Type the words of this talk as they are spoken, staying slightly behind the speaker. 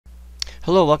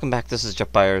Hello, welcome back. This is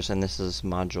Byers, and this is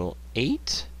Module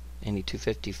 8,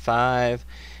 NE255,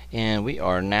 and we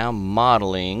are now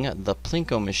modeling the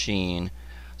Plinko machine.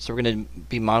 So we're going to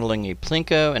be modeling a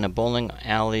Plinko and a bowling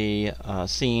alley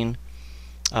scene.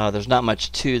 There's not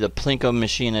much to the Plinko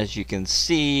machine, as you can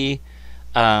see.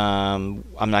 I'm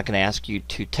not going to ask you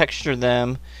to texture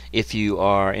them. If you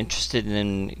are interested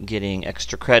in getting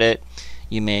extra credit,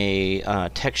 you may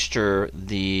texture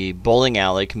the bowling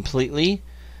alley completely.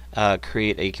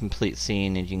 Create a complete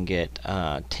scene, and you can get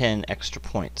 10 extra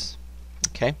points.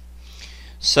 Okay,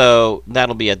 so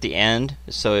that'll be at the end.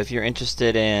 So if you're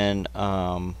interested in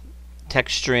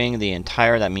texturing the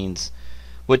entire, that means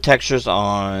wood textures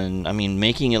on,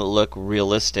 making it look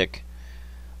realistic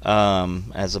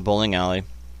as a bowling alley,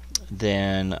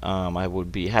 then I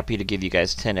would be happy to give you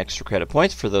guys 10 extra credit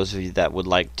points for those of you that would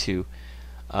like to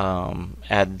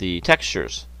add the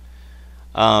textures.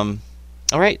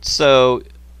 Alright, so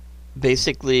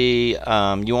basically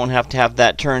you won't have to have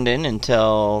that turned in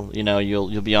until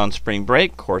you'll be on spring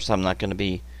break. Of course, I'm not going to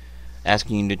be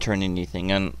asking you to turn anything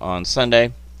in on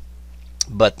Sunday,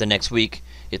 but the next week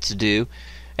it's due,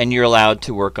 and you're allowed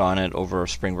to work on it over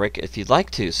spring break if you'd like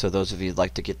to. So those of you who'd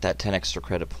like to get that 10 extra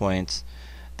credit points,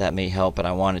 that may help. But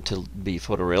I want it to be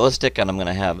photorealistic, and I'm going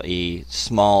to have a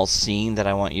small scene that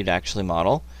I want you to actually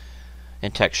model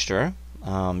and texture.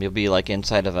 You'll be like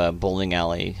inside of a bowling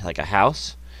alley, like a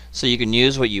house. So you can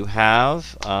use what you have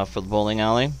for the bowling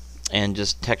alley and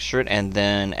just texture it, and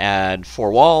then add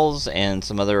 4 walls and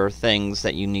some other things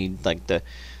that you need, like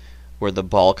where the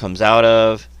ball comes out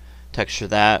of. Texture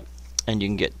that, and you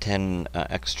can get 10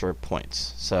 extra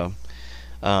points. So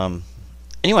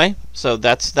anyway, so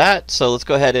that's that. So let's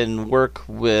go ahead and work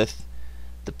with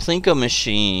the Plinko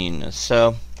machine.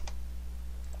 So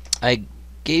I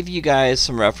gave you guys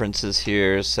some references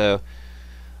here. So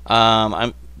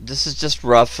this is just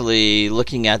roughly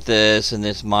looking at this and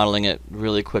this, modeling it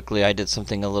really quickly. I did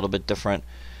something a little bit different,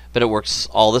 but it works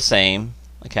all the same.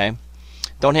 Okay,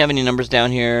 don't have any numbers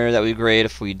down here. That would be great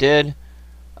if we did,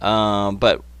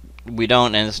 but we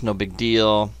don't, and it's no big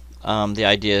deal. The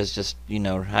idea is just,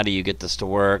 how do you get this to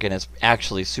work, and it's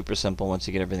actually super simple once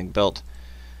you get everything built.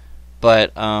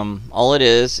 But all it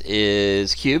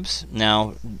is cubes.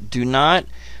 Now,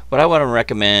 what I want to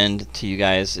recommend to you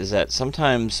guys is that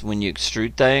sometimes when you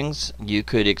extrude things, you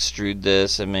could extrude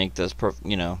this and make this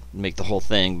make the whole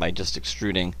thing by just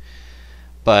extruding.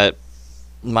 But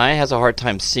Maya has a hard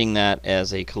time seeing that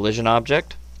as a collision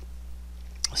object.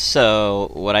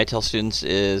 So what I tell students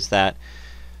is that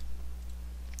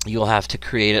you'll have to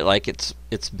create it like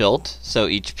it's built. So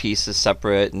each piece is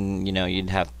separate, and you'd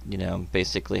have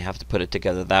basically have to put it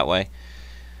together that way.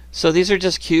 So these are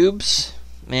just cubes.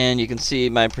 And you can see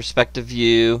my perspective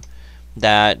view,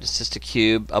 that it's just a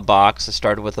cube, a box. I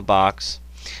started with a box.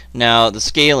 Now the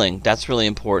scaling, that's really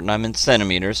important. I'm in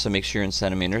centimeters, so make sure you're in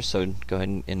centimeters. So go ahead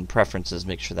and in preferences,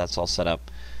 make sure that's all set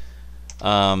up.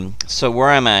 So where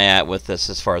am I at with this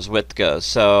as far as width goes?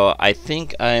 So I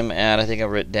think I'm at,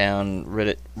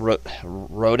 I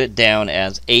wrote it down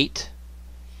as 8.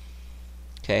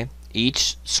 Okay,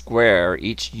 each square,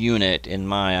 each unit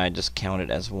in I just count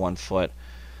it as 1 foot.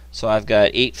 So I've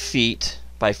got 8 feet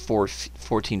by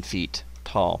 14 feet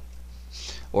tall,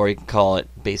 or you can call it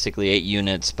basically 8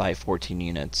 units by 14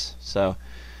 units. So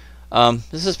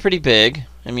this is pretty big.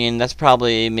 That's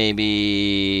probably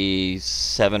maybe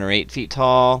 7 or 8 feet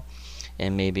tall,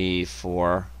 and maybe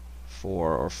 4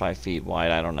 or 5 feet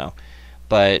wide. I don't know,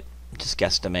 but just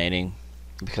guesstimating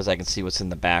because I can see what's in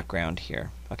the background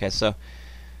here. Okay, so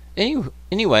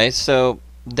anyway, so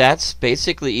that's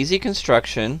basically easy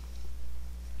construction.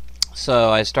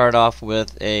 So I start off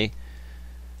with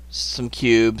some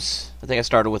cubes. I think I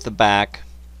started with the back,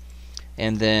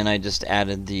 and then I just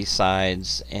added the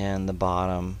sides and the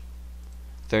bottom.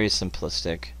 Very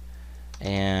simplistic.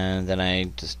 And then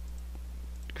I just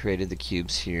created the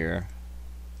cubes here.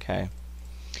 Okay.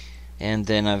 And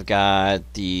then I've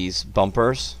got these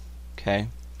bumpers. Okay.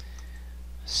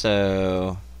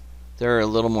 So they're a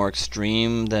little more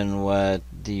extreme than what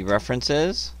the reference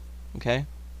is. Okay.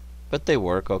 But they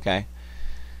work okay.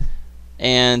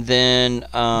 And then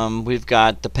we've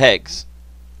got the pegs.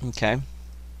 Okay,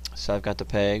 so I've got the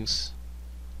pegs.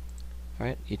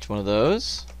 Alright, each one of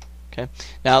those. Okay,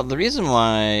 now the reason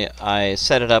why I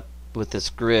set it up with this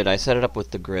grid, I set it up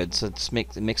with the grid, so it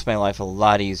makes my life a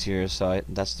lot easier. So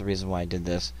that's the reason why I did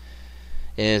this,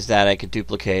 is that I could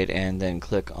duplicate and then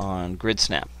click on grid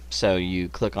snap. So you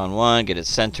click on one, get it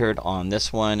centered on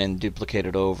this one, and duplicate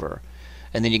it over.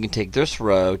 And then you can take this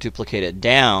row, duplicate it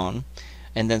down,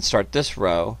 and then start this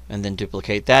row, and then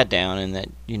duplicate that down, and that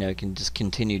you can just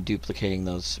continue duplicating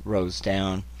those rows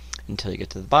down until you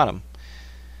get to the bottom.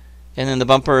 And then the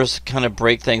bumpers kind of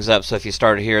break things up. So if you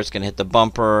start here, it's going to hit the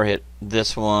bumper, hit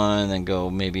this one, then go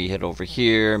maybe hit over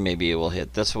here. Maybe it will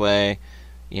hit this way.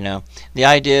 You know, the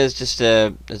idea is just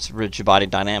it's rigid body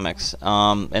dynamics,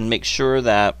 and make sure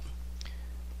that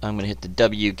I'm going to hit the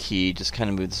W key. Just kind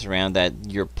of move this around. That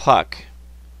your puck,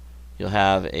 you'll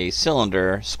have a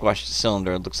cylinder, squashed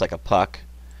cylinder. It looks like a puck,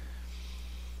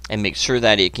 and make sure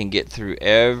that it can get through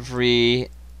every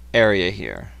area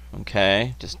here.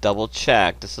 Okay, just double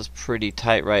check. This is pretty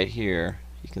tight right here.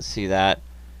 You can see that.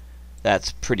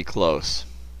 That's pretty close.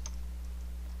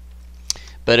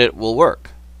 But it will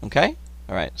work. Okay?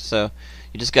 Alright, so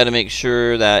you just got to make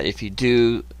sure that if you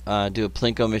do a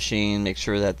Plinko machine, make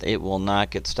sure that it will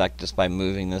not get stuck just by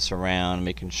moving this around,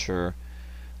 making sure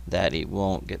that it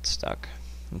won't get stuck.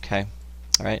 Okay?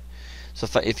 Alright? So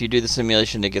if you do the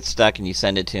simulation to get stuck and you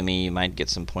send it to me, you might get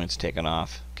some points taken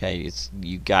off. Okay,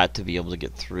 you got to be able to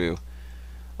get through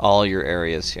all your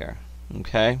areas here.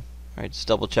 Okay, all right, just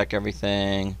double check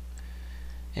everything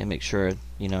and make sure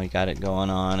you know you got it going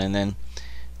on. And then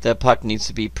the puck needs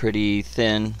to be pretty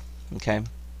thin. Okay,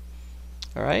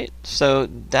 all right. So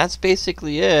that's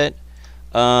basically it.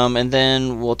 And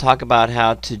then we'll talk about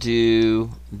how to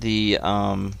do the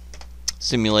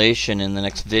simulation in the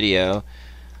next video.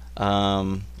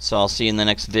 So I'll see you in the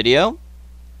next video.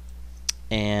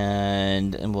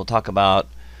 And we'll talk about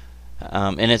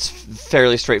and it's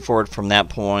fairly straightforward from that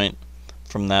point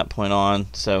on.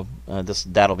 So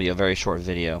that'll be a very short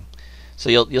video. So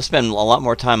you'll spend a lot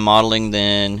more time modeling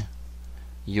than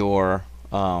your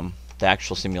the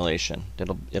actual simulation.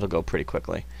 It'll go pretty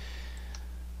quickly.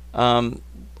 I'm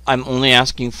only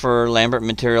asking for Lambert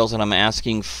materials, and I'm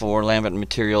asking for Lambert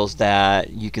materials that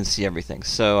you can see everything.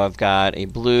 So I've got a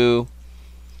blue.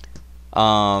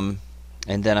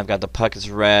 And then I've got the puck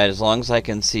is red. As long as I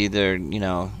can see there, you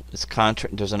know,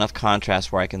 there's enough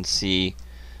contrast where I can see,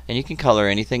 and you can color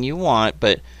anything you want,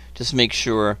 but just make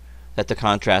sure that the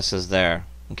contrast is there.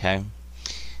 Okay.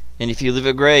 And if you leave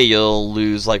it gray, you'll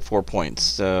lose like 4 points.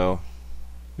 So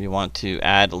we want to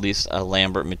add at least a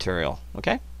Lambert material.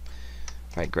 Okay. All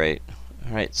right, great.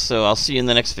 All right, so I'll see you in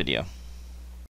the next video.